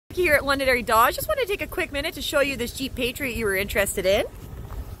Here at Londonderry Dodge, just want to take a quick minute to show you this Jeep Patriot you were interested in.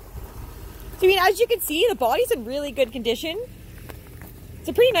 So, I mean, as you can see, the body's in really good condition. It's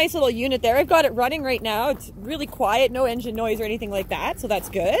a pretty nice little unit there. I've got it running right now. It's really quiet, no engine noise or anything like that, so that's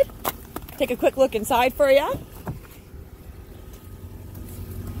good. Take a quick look inside for you.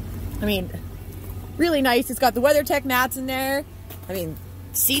 I mean, really nice. It's got the WeatherTech mats in there. I mean,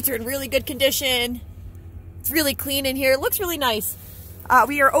 seats are in really good condition. It's really clean in here. It looks really nice.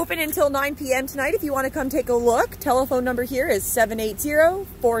 We are open until 9 p.m. tonight if you want to come take a look. Telephone number here is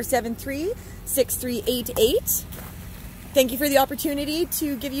 780-473-6388. Thank you for the opportunity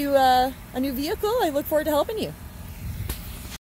to give you a new vehicle. I look forward to helping you.